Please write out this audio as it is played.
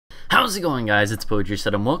How's it going, guys? It's Poetry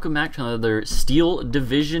Set, and welcome back to another Steel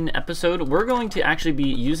Division episode. We're going to actually be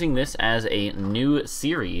using this as a new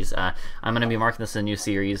series. I'm going to be marking this as a new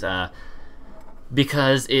series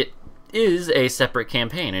because it is a separate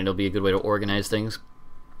campaign, and it'll be a good way to organize things.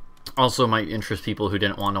 Also might interest people who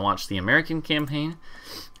didn't want to watch the American campaign.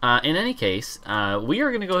 In any case, we are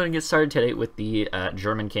going to go ahead and get started today with the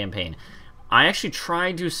German campaign. I actually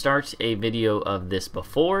tried to start a video of this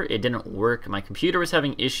before. It didn't work. My computer was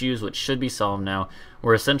having issues, which should be solved now,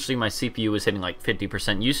 where essentially my CPU was hitting like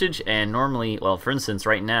 50% usage, and normally, well, for instance,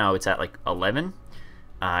 right now it's at like 11.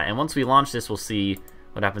 And once we launch this, we'll see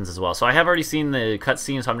what happens as well. So I have already seen the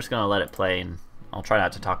cutscene, so I'm just going to let it play, and I'll try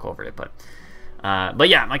not to talk over it. But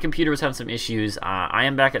yeah, my computer was having some issues. I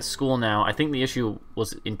am back at school now. I think the issue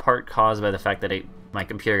was in part caused by the fact that my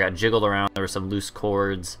computer got jiggled around. There were some loose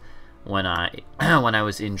cords when I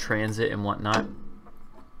was in transit and whatnot.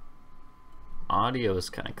 Audio is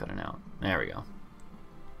kind of cutting out. There we go.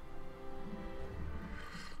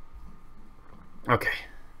 Okay,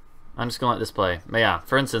 I'm just gonna let this play. But yeah,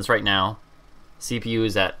 for instance, right now, CPU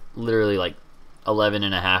is at literally like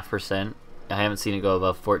 11.5%. I haven't seen it go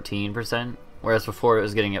above 14%. Whereas before it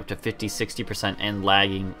was getting up to 50, 60% and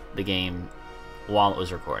lagging the game while it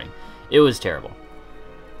was recording. It was terrible.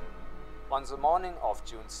 On the morning of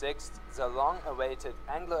June 6th, the long-awaited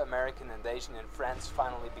Anglo-American invasion in France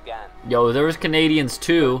finally began. Yo, there was Canadians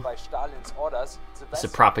too. By Stalin's orders, the It's a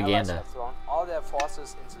Western propaganda. Allies have thrown all their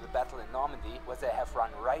forces into the battle in Normandy, where they have run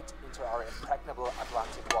right into our impregnable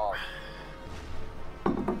Atlantic wall.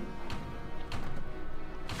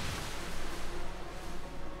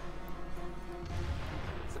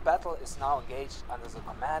 The battle is now engaged under the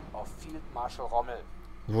command of Field Marshal Rommel.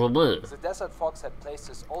 The Desert Fox had placed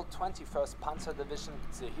his old 21st Panzer Division,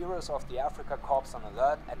 the heroes of the Africa Corps, on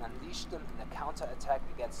alert and unleashed them in a counterattack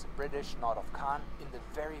against the British north of Caen in the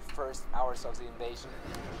very first hours of the invasion.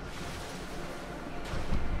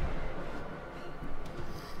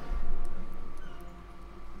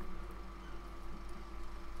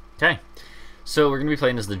 Okay, so we're going to be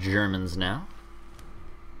playing as the Germans now.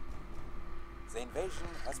 The invasion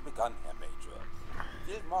has begun, Herr Major.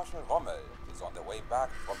 Field Marshal Rommel is on the way back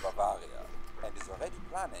from Bavaria and is already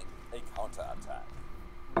planning a counterattack.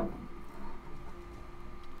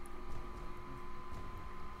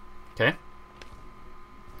 Okay.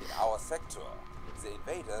 In our sector, the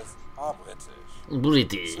invaders are British.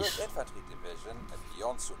 British. 3rd Infantry Division at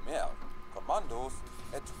Lyon-sur-Mer, commandos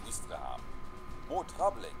at Ouistreham. More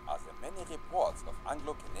troubling are the many reports of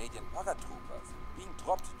Anglo-Canadian paratroopers being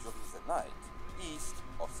dropped during the night east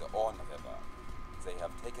of the Orne River. They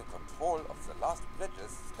have taken control of the last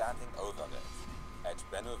bridges standing over it at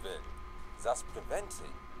Benouville, thus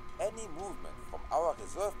preventing any movement from our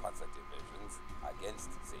reserve panzer divisions against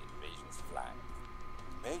the invasion's flank.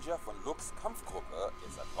 Major von Luck's Kampfgruppe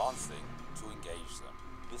is advancing to engage them,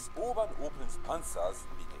 with Obern-Opel's panzers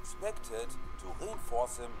being expected to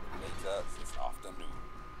reinforce him later this afternoon.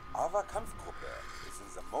 Our Kampfgruppe is in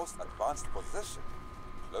the most advanced position,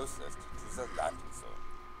 closest to the landing zone.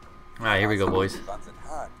 Alright, here we go, boys. Able to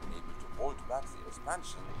hold back the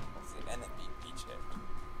expansion of the enemy beachhead.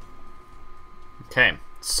 Okay,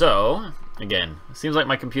 so, again, it seems like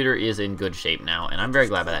my computer is in good shape now, and I'm very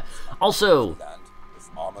glad about that. Also, Land with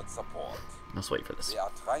armored support. let's wait for this. They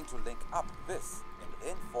are trying to link up with and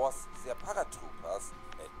reinforce their paratroopers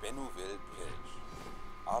at Benouville Bridge.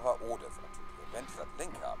 Our orders are to prevent that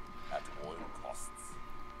link-up at all costs.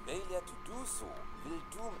 Failure to do so will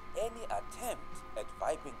doom any attempt at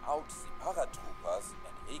wiping out the paratroopers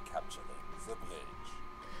and recapturing the bridge.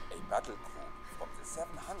 A battle group from the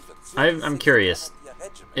 700th... I'm curious,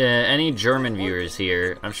 any German viewers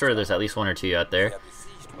here, I'm sure there's at least one or two out there,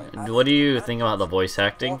 what do you think about the voice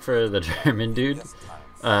acting for the German dude?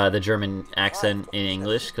 The German accent in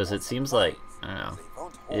English, because it seems like, I don't know,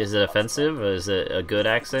 is it offensive? Is it a good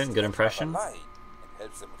accent, good impression?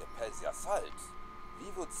 We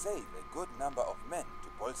would save a good number of men to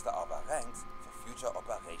bolster our ranks for future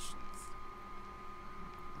operations.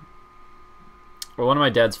 Well, one of my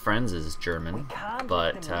dad's friends is German,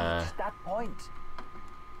 but I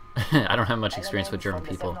don't have much experience with German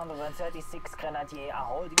people.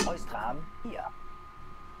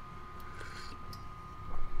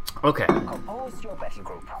 Okay.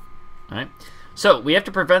 Alright. So, we have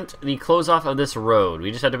to prevent the close off of this road.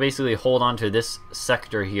 We just have to basically hold on to this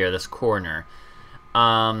sector here, this corner.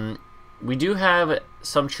 We do have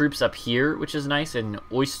some troops up here, which is nice, in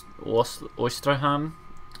Ouistreham.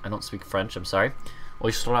 I don't speak French, I'm sorry.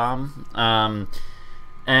 Ouistreham.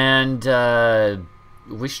 And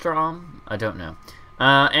Ouistreham? I don't know.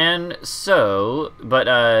 And so, but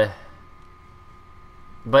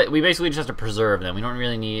But we basically just have to preserve them. We don't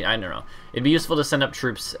really need, I don't know. It'd be useful to send up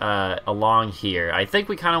troops along here. I think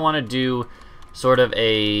we kind of want to do sort of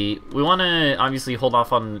a, we want to obviously hold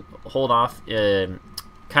off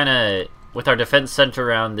kind of with our defense center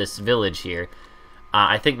around this village here.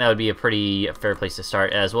 I think that would be a pretty fair place to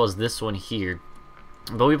start, as well as this one here.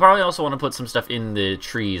 But we probably also want to put some stuff in the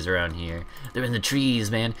trees around here. They're in the trees,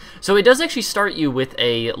 man. So it does actually start you with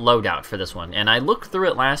a loadout for this one. And I looked through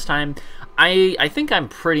it last time. I think I'm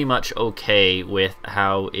pretty much okay with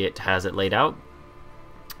how it has it laid out.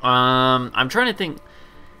 I'm trying to think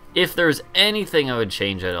if there's anything I would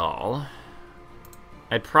change at all.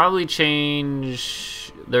 I'd probably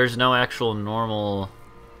change... There's no actual normal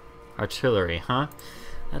artillery, huh?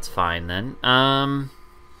 That's fine then.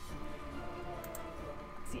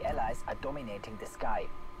 The Allies are dominating the sky.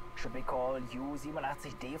 Should we call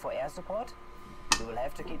U-87D for air support? We will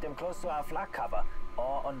have to keep them close to our flak cover,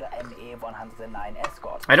 or under ME-109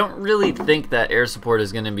 escort. I don't really think that air support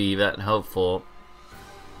is going to be that helpful.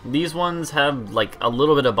 These ones have like a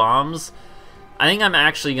little bit of bombs. I think I'm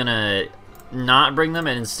actually going to not bring them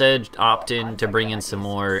and instead opt in to bring in some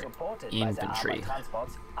more infantry.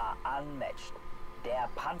 Transports are unmatched. Their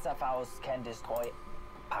Panzerfaust can destroy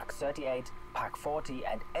Pak 38, Pak 40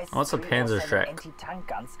 and S-307 anti-tank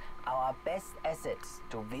guns, our best assets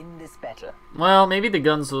to win this battle. Well, maybe the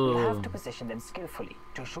guns will... We have to position them skillfully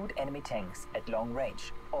to shoot enemy tanks at long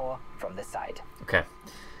range or from the side. Okay.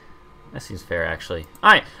 That seems fair, actually.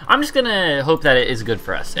 Alright, I'm just gonna hope that it is good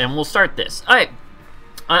for us, and we'll start this. Alright,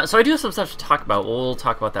 so I do have some stuff to talk about. We'll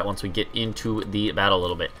talk about that once we get into the battle a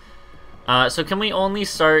little bit. So can we only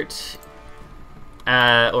start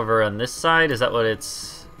over on this side? Is that what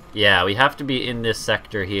it's... Yeah, we have to be in this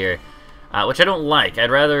sector here, which I don't like.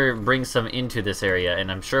 I'd rather bring some into this area,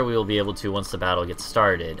 and I'm sure we will be able to once the battle gets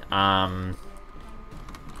started.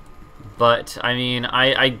 But, I mean,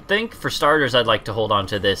 I think for starters I'd like to hold on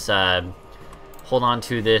to this, what?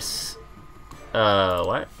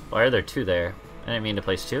 Why are there two there? I didn't mean to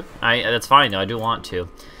place two. That's fine though, I do want to.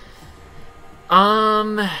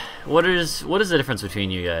 What is the difference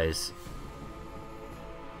between you guys?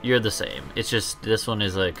 You're the same. It's just this one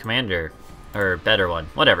is a commander, or better one.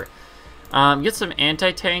 Whatever. Get some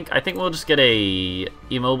anti-tank. I think we'll just get a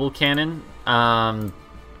immobile cannon. I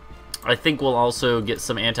think we'll also get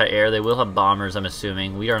some anti-air. They will have bombers, I'm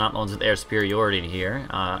assuming. We are not the ones with air superiority here,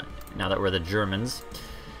 now that we're the Germans.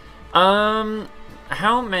 How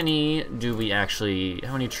many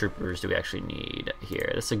troopers do we actually need here?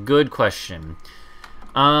 That's a good question.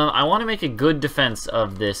 I want to make a good defense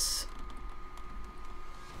of this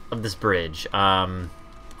bridge. I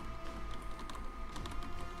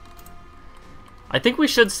think we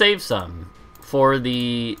should save some for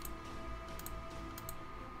the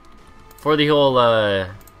whole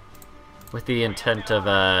with the intent of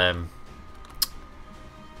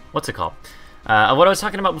what's it called? What I was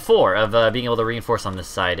talking about before of being able to reinforce on this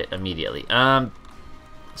side immediately.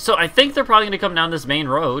 So I think they're probably going to come down this main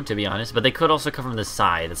road, to be honest, but they could also come from this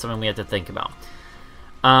side. That's something we have to think about.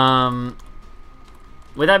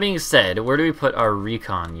 With that being said, where do we put our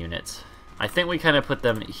recon units? I think we kind of put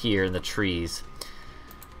them here in the trees.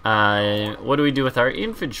 What do we do with our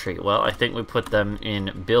infantry? Well, I think we put them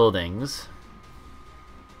in buildings.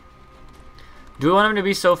 Do we want them to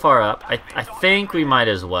be so far up? I think we might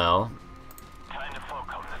as well.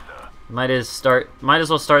 Might as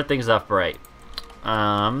well start things off right.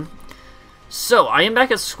 So I am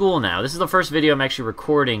back at school now. This is the first video I'm actually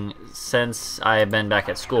recording since I have been back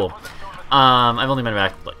at school. I've only been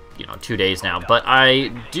back, like, 2 days now, but I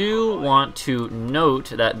do want to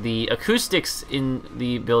note that the acoustics in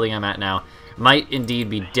the building I'm at now might indeed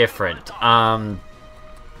be different.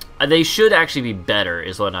 They should actually be better,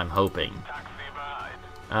 is what I'm hoping.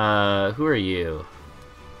 Who are you?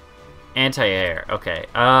 Anti-air, okay.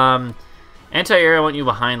 Anti-air, I want you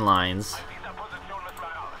behind lines.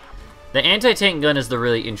 The anti-tank gun is the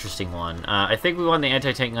really interesting one. I think we want the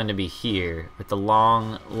anti-tank gun to be here, with the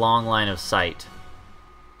long line of sight.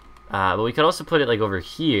 But we could also put it like over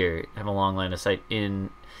here, have a long line of sight in.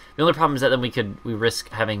 The only problem is that then we risk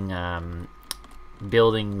having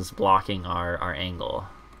buildings blocking our angle.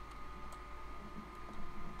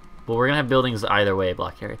 But we're gonna have buildings either way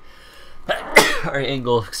block our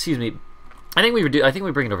angle. Excuse me. I think we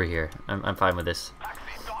bring it over here. I'm fine with this.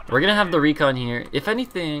 We're gonna have the recon here. If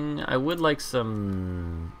anything, I would like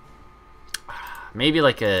some, maybe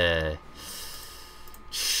like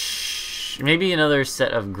maybe another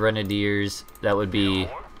set of grenadiers. That would be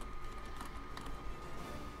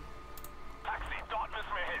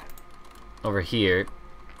over here.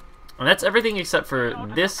 And that's everything except for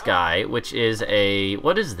this guy, which is a,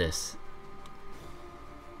 what is this?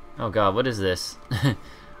 Oh god, what is this?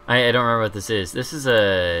 I don't remember what this is. This is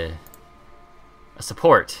a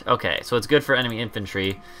support. Okay, so it's good for enemy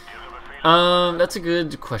infantry. That's a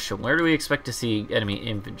good question. Where do we expect to see enemy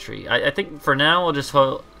infantry? I think for now I'll just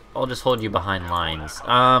hold you behind lines.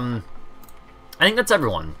 I think that's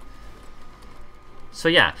everyone. So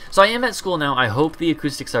yeah, so I am at school now. I hope the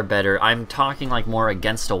acoustics are better. I'm talking like more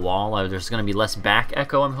against a wall. There's going to be less back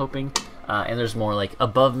echo, I'm hoping. And there's more like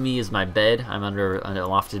above me is my bed. I'm under a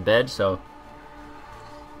lofted bed, so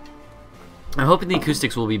I'm hoping the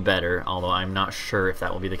acoustics will be better, although I'm not sure if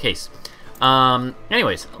that will be the case.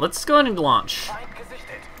 Anyways, let's go ahead and launch.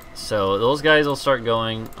 So those guys will start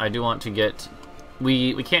going. I do want to get...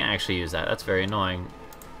 We can't actually use that. That's very annoying.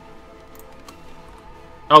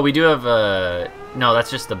 Oh, we do have no,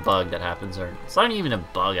 that's just the bug that happens. Or it's not even a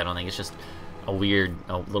bug, I don't think. It's just a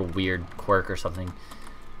little weird quirk or something.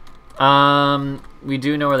 We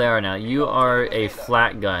do know where they are now. You are a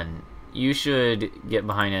flat gun. You should get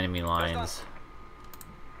behind enemy lines.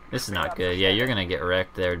 This is not good. Yeah, you're gonna get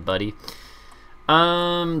wrecked there, buddy.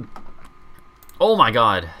 Oh my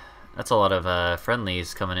god. That's a lot of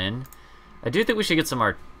friendlies coming in. I do think we should get some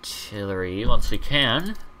artillery once we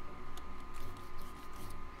can.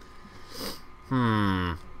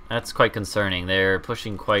 That's quite concerning. They're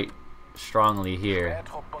pushing quite strongly here.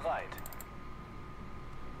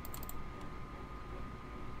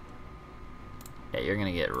 Yeah, you're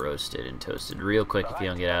gonna get roasted and toasted real quick if you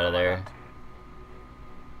don't get out of there.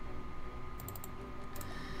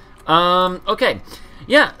 Okay.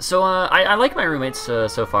 Yeah, so I like my roommates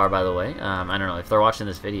so far, by the way. I don't know if they're watching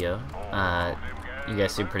this video. You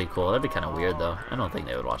guys seem pretty cool. That'd be kind of weird, though. I don't think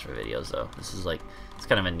they would watch my videos, though. This is like, it's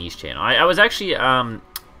kind of a niche channel. I was actually, the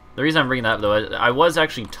reason I'm bringing that up, though, I was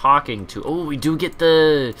actually talking to, oh, we do get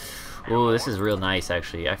the, oh, this is real nice,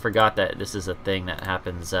 actually. I forgot that this is a thing that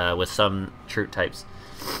happens with some troop types.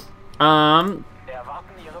 So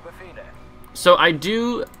I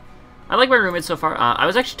like my roommates so far. I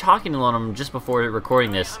was actually talking to one of them just before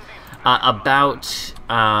recording this about,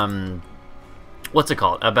 what's it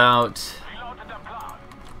called? About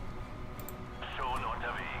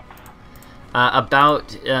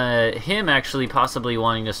him actually possibly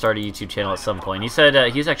wanting to start a YouTube channel at some point. He said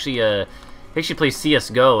he actually plays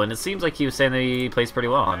CSGO, and it seems like he was saying that he plays pretty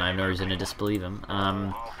well, and I have no reason to disbelieve him.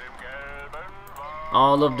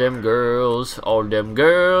 All of them girls,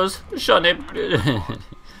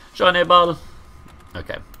 Johnny Ball.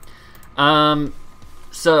 Okay.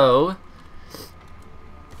 So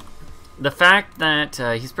the fact that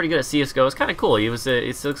he's pretty good at CS:GO is kind of cool. He was,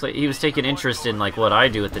 it looks like he was taking interest in like what I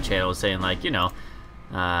do with the channel, saying like, you know,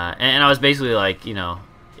 and I was basically like, you know,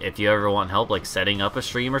 if you ever want help like setting up a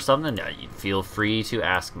stream or something, feel free to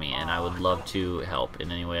ask me, and I would love to help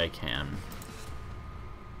in any way I can.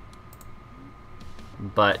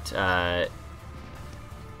 But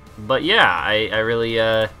yeah, I really,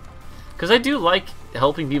 because I do like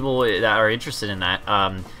helping people that are interested in that.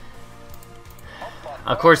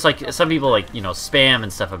 Of course, like, some people, like, you know, spam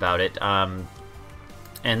and stuff about it, and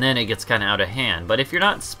then it gets kind of out of hand. But if you're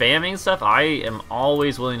not spamming stuff, I am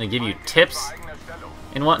always willing to give you tips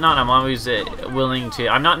and whatnot. I'm always willing to...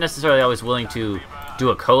 I'm not necessarily always willing to do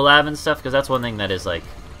a collab and stuff, because that's one thing that is, like,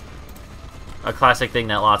 a classic thing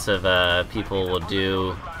that lots of people will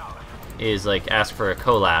do, is, like, ask for a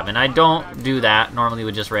collab. And I don't do that normally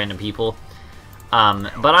with just random people.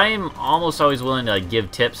 But I am almost always willing to, like,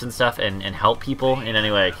 give tips and stuff and help people in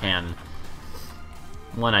any way I can,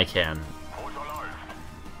 when I can.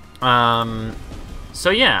 So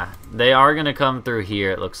yeah, they are gonna come through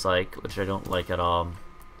here, it looks like, which I don't like at all.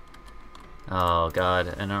 Oh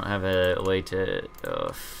god, I don't have a way to...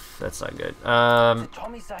 Oh, that's not good.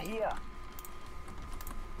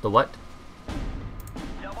 The what?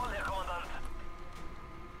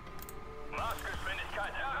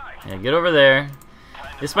 Yeah, get over there.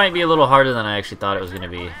 This might be a little harder than I actually thought it was going to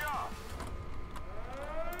be.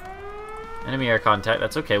 Enemy air contact.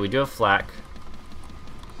 That's okay. We do have flak.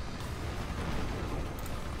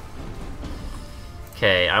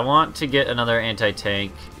 Okay, I want to get another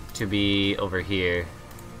anti-tank to be over here.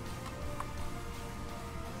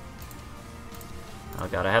 Oh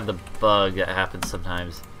god, I have the bug that happens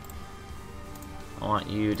sometimes. I want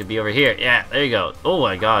you to be over here. Yeah, there you go. Oh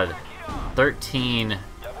my god. 13...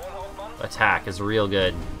 attack is real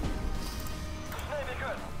good.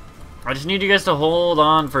 I just need you guys to hold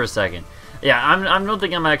on for a second. Yeah, I don't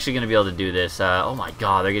think I'm actually gonna be able to do this. Oh my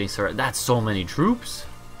god, they're getting so... That's so many troops.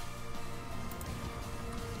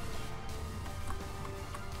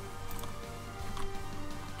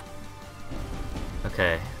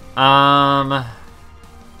 Okay.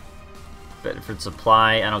 Bedford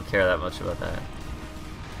supply. I don't care that much about that.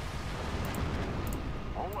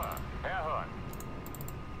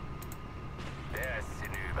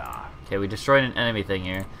 Okay, we destroyed an enemy thing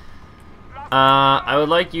here. I would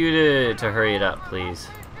like you to hurry it up, please.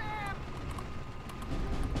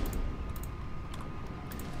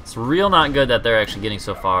 It's real not good that they're actually getting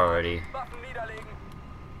so far already.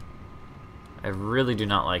 I really do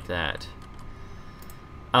not like that.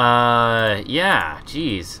 Yeah,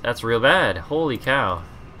 jeez, that's real bad. Holy cow.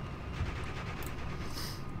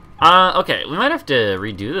 Okay, we might have to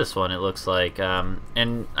redo this one, it looks like.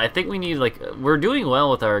 And I think we need, like, we're doing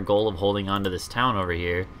well with our goal of holding on to this town over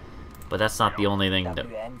here. But that's not the only thing that...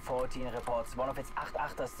 WN-14 reports one of its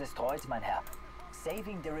 8-8ers destroyed, mein Herr.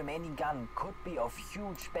 Saving the remaining gun could be of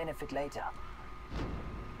huge benefit later.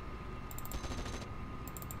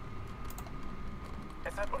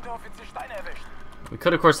 We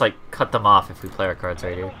could, of course, like, cut them off if we play our cards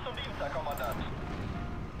right here.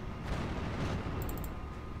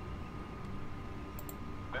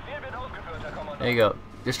 There you go.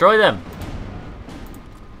 Destroy them!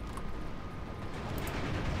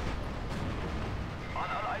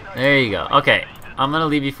 There you go. Okay, I'm gonna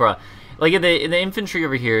leave you for a... Like, the infantry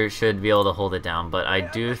over here should be able to hold it down, but I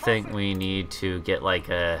do think we need to get, like,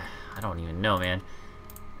 a... I don't even know, man.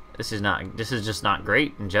 This is just not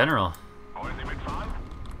great in general.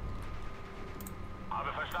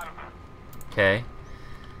 Okay.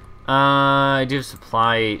 I do have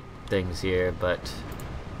supply things here, but...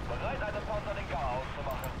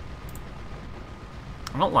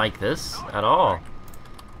 I don't like this at all.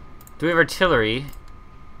 Do we have artillery?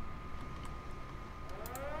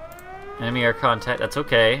 Enemy air contact, that's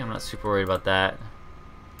okay. I'm not super worried about that.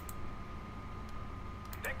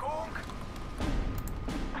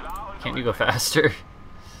 Can't you go faster?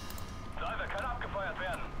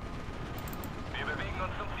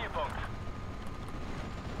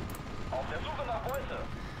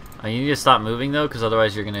 Oh, you need to stop moving though, because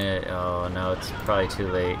otherwise you're gonna... Oh no, it's probably too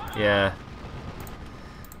late. Yeah.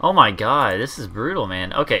 Oh my god, this is brutal,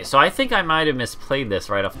 man. Okay, so I think I might have misplayed this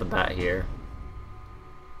right off the bat here.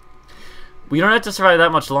 We don't have to survive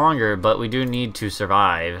that much longer, but we do need to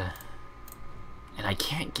survive. And I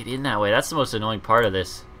can't get in that way. That's the most annoying part of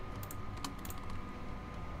this.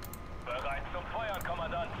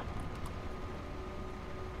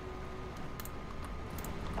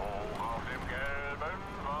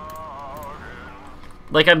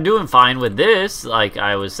 Like, I'm doing fine with this, like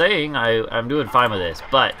I was saying, I'm doing fine with this,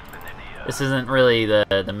 but this isn't really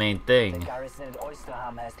the main thing. The garrison at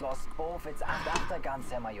Oysterham has lost both its 8-8er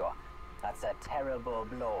guns, Herr Major. That's a terrible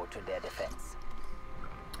blow to their defense.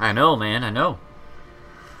 I know, man, I know.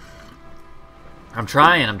 I'm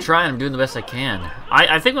trying, I'm doing the best I can.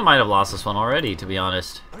 I think we might have lost this one already, to be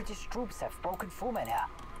honest. British troops have broken through, mein Herr.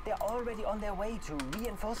 They're already on their way to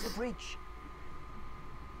reinforce the breach.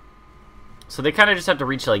 So they kind of just have to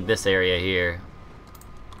reach, like, this area here.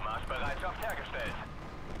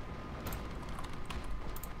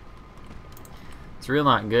 It's real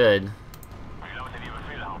not good.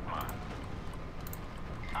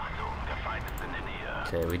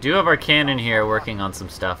 Okay, we do have our cannon here working on some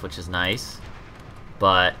stuff, which is nice.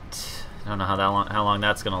 But I don't know how long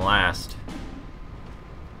that's gonna last.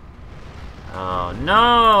 Oh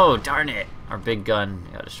no! Darn it! Our big gun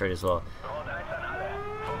got destroyed as well.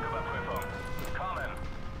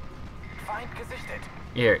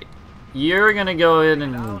 Here, you're gonna go in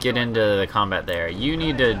and get into the combat there. You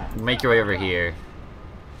need to make your way over here,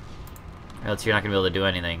 or else you're not gonna be able to do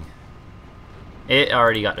anything. It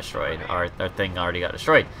already got destroyed. Our thing already got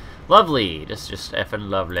destroyed. Lovely, just effing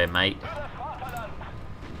lovely, mate.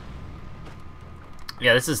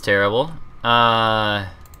 Yeah, this is terrible. I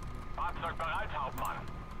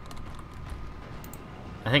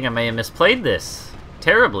think I may have misplayed this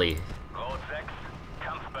terribly.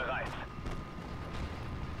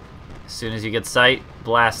 As soon as you get sight,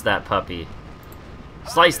 blast that puppy.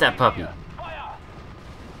 Slice that puppy.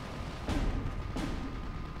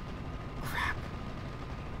 Crap.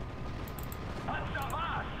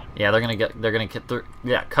 Yeah, they're gonna get through.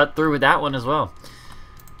 Yeah, cut through with that one as well.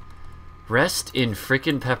 Rest in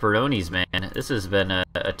frickin' pepperonis, man. This has been a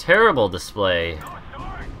terrible display.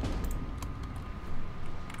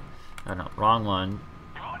 Oh no, wrong one.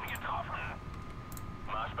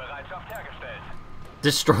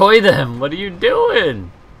 Destroy them! What are you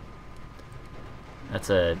doing? That's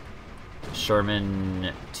a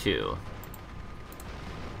Sherman 2.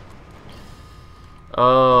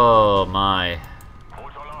 Oh my.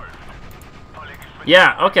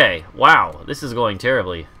 Yeah, okay. Wow, this is going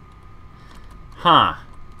terribly. Huh.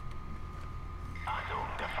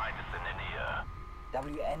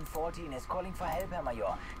 WN-14 is calling for help, Herr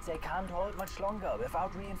Major. They can't hold much longer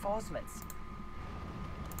without reinforcements.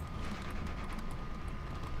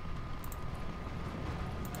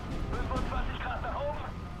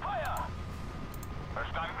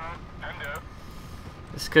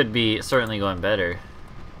 This could be certainly going better.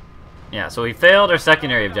 Yeah, so we failed our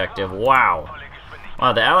secondary objective. Wow.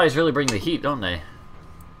 Wow, the Allies really bring the heat, don't they?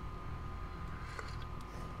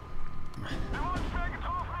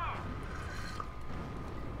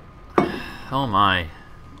 Oh my.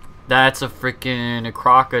 That's a freaking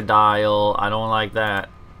crocodile. I don't like that.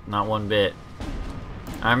 Not one bit.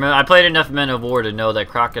 I played enough Men of War to know that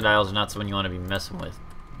crocodiles are not someone you want to be messing with.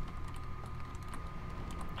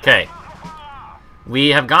 Okay. We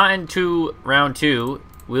have gotten to round 2.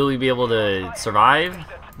 Will we be able to survive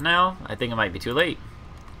now? I think it might be too late.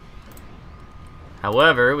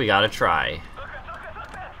 However, we gotta try.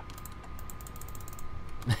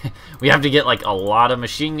 We have to get like a lot of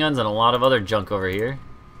machine guns and a lot of other junk over here.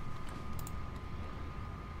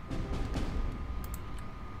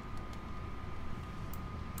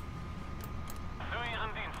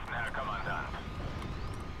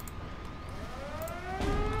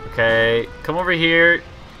 Okay, come over here.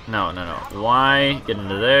 No, no, no. Why? Get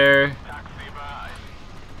into there.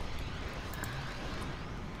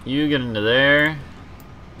 You get into there.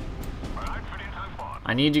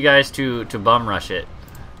 I need you guys to bum rush it.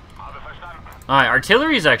 Alright,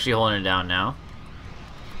 artillery's actually holding it down now.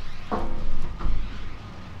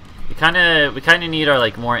 We kinda need our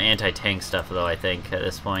like more anti-tank stuff though, I think, at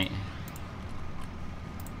this point.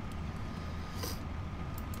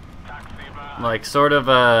 Like sort of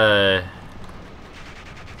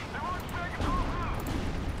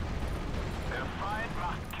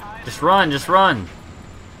just run, just run.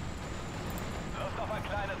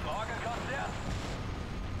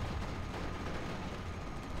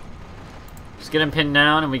 Just get him pinned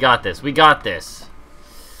down and we got this. We got this.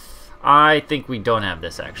 I think we don't have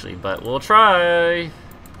this actually, but we'll try.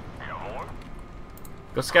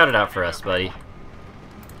 Go scout it out for us, buddy.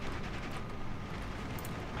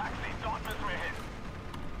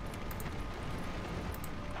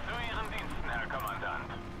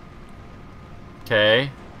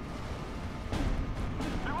 Okay.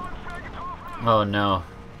 Oh no.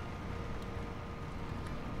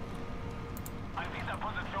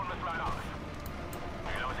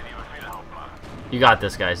 You got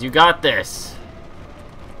this, guys. You got this.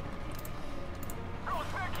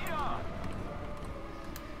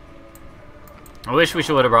 I wish we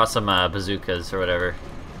would have brought some bazookas or whatever.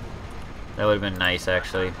 That would have been nice,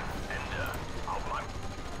 actually.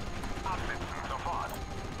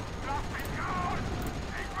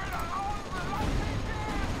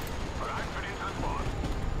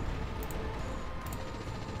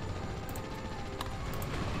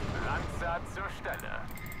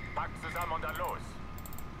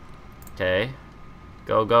 Okay.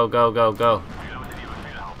 Go, go, go, go, go.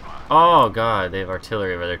 Oh god, they have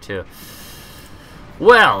artillery over there too.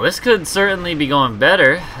 Well, this could certainly be going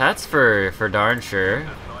better. That's for darn sure.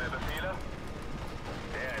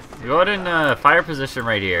 Go ahead and fire position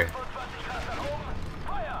right here.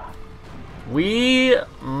 We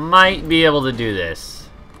might be able to do this.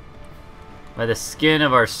 By the skin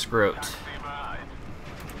of our scrot.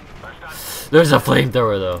 There's a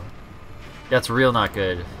flamethrower though. That's real not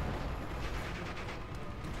good.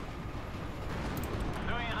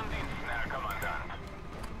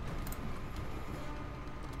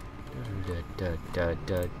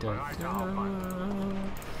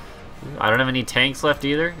 I don't have any tanks left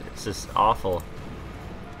either. It's just awful.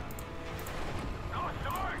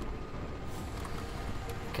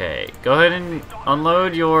 Okay, go ahead and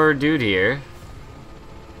unload your dude here.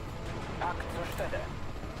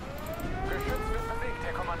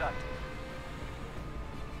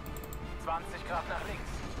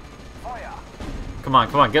 Come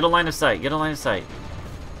on, come on, get a line of sight, get a line of sight.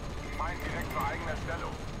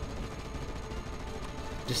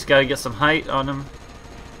 Just gotta get some height on him.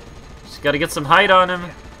 Just gotta get some height on him.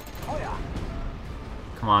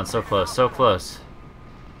 Come on, so close, so close.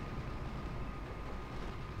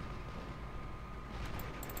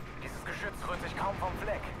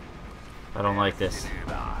 I don't like this.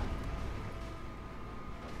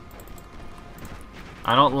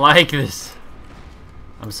 I don't like this.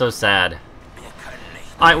 I'm so sad.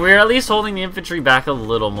 Alright, we're at least holding the infantry back a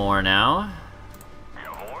little more now.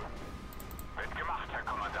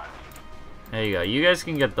 There you go. You guys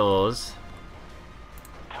can get those.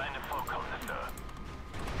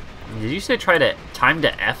 Did you say try to time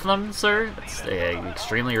to F them, sir? That's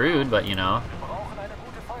extremely rude, but you know.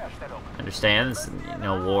 Understand, it's, you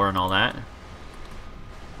know, war and all that.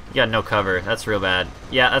 You got no cover. That's real bad.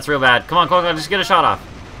 Yeah, that's real bad. Come on, come on, come on, just get a shot off.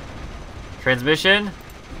 Transmission.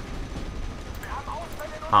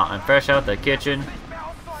 Hot and fresh out the kitchen.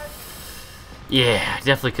 Yeah,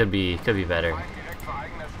 definitely could be better.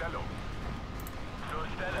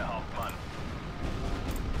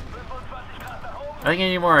 I think I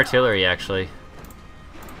need more artillery, actually.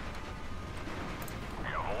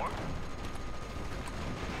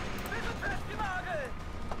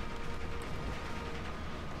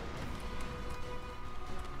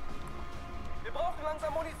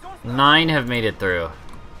 Nine have made it through.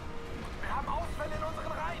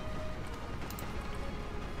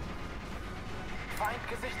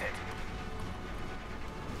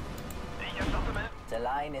 The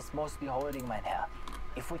line is mostly holding, mein Herr.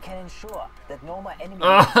 If we can ensure that no more enemy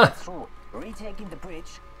get through, retaking the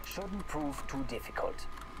bridge shouldn't prove too difficult.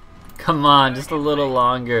 Come on, just a little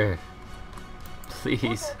longer.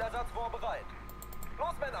 Please.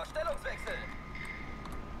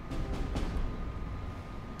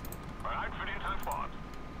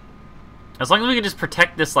 As long as we can just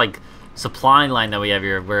protect this, like, supply line that we have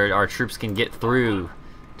here, where our troops can get through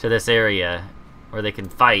to this area, where they can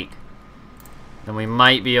fight, then we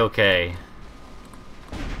might be okay.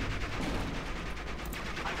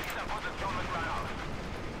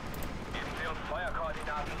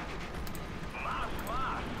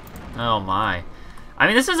 Oh my. I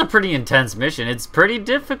mean, this is a pretty intense mission. It's pretty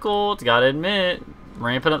difficult, gotta admit.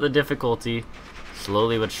 Ramping up the difficulty,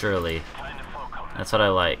 slowly but surely. That's what I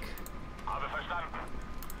like.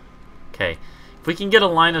 Okay, if we can get a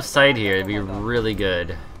line of sight here, it'd be really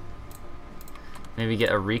good. Maybe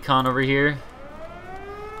get a recon over here.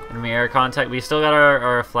 Enemy air contact. We still got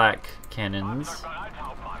our flak cannons.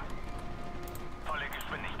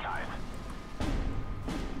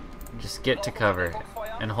 Just get to cover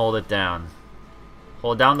and hold it down.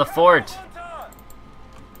 Hold down the fort.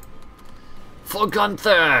 For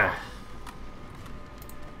Gunther!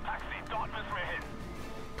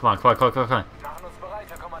 Come on, come on, come on, come on, come on.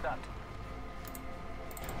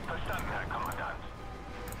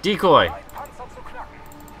 Decoy!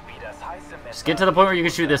 Just get to the point where you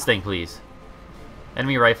can shoot this thing, please.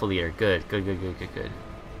 Enemy rifle leader. Good, good, good, good, good, good.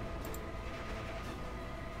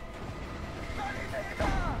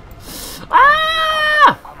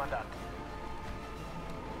 Ah!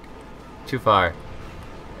 Too far.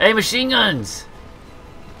 Hey, machine guns!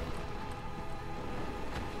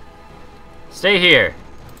 Stay here.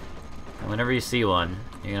 And whenever you see one,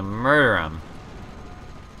 you're gonna murder them.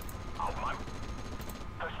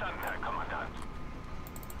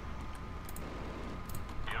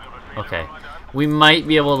 Okay. We might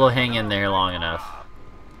be able to hang in there long enough.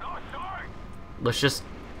 Let's just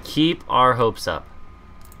keep our hopes up.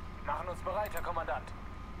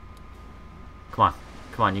 Come on.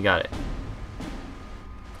 Come on, you got it.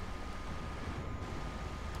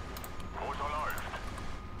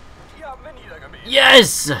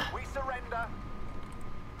 Yes!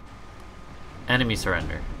 Enemy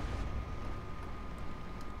surrender.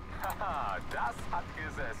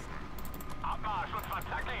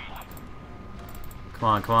 Come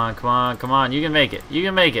on, come on, come on, come on. You can make it. You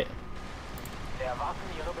can make it.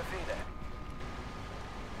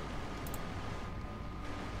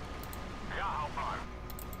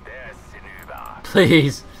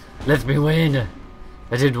 Please, let me win.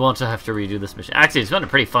 I didn't want to have to redo this mission. Actually, it's been a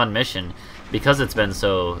pretty fun mission because it's been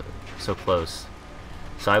so close.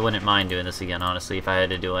 So I wouldn't mind doing this again, honestly, if I had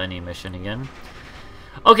to do any mission again.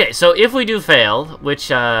 Okay, so if we do fail,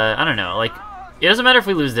 which, I don't know, like, it doesn't matter if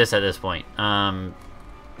we lose this at this point.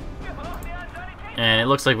 And it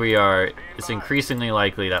looks like we are, it's increasingly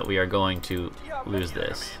likely that we are going to lose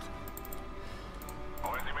this.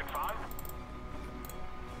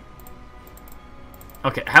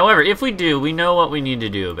 Okay, however, if we do, we know what we need to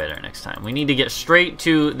do better next time. We need to get straight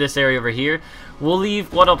to this area over here. We'll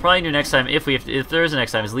leave, what I'll probably do next time, if there is a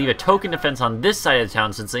next time, is leave a token defense on this side of the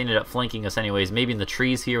town since they ended up flanking us anyways. Maybe in the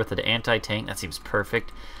trees here with the anti-tank. That seems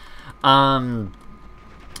perfect. And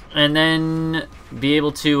then be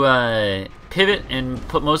able to pivot and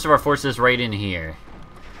put most of our forces right in here.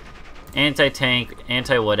 Anti-tank,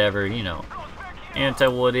 anti-whatever, you know.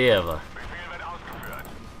 Anti-whatever.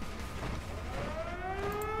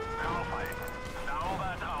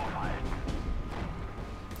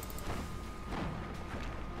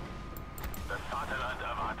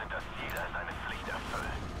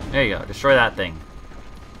 There you go, destroy that thing.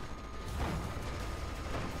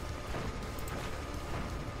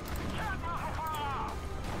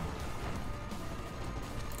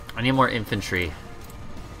 I need more infantry.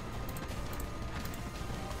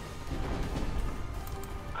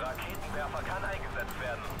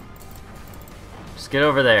 Just get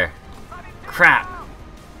over there. Crap!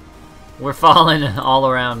 We're falling all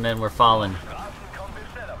around, men, we're falling.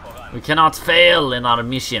 We cannot fail in our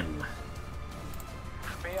mission.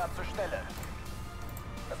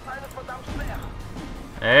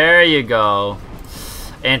 There you go.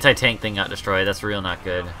 Anti-tank thing got destroyed. That's real not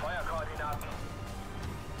good.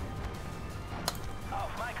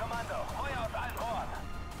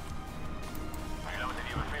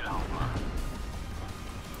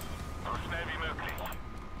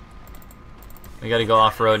 We gotta go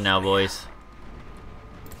off-road now, boys.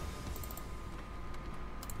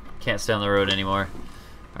 Can't stay on the road anymore.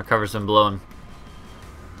 Our cover's been blown.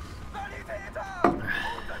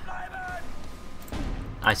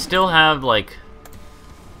 I still have, like,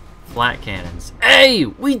 flat cannons. Hey!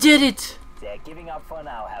 We did it! They're giving up for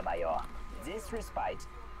now, Herr Major. This respite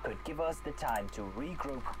could give us the time to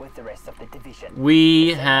regroup with the rest of the division.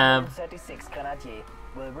 We have 36 Grenadier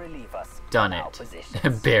will relieve us done it.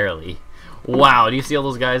 Barely. Wow, do you see all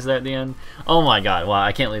those guys there at the end? Oh my god, wow,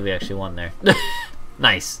 I can't believe we actually won there.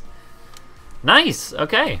 Nice. Nice,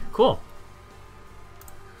 okay, cool.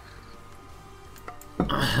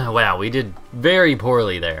 Wow, we did very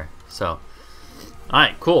poorly there. So,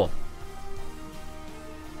 alright, cool.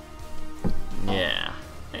 Yeah.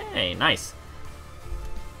 Hey, nice.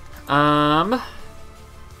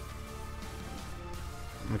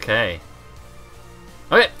 Okay.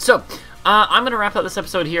 Okay, so I'm going to wrap up this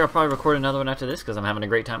episode here. I'll probably record another one after this because I'm having a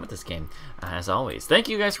great time with this game, as always. Thank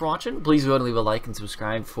you guys for watching. Please go and leave a like and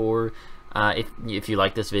subscribe for if you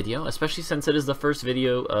like this video, especially since it is the first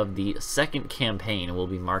video of the second campaign. It will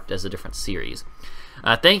be marked as a different series.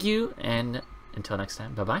 Thank you, and until next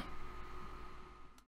time, bye-bye.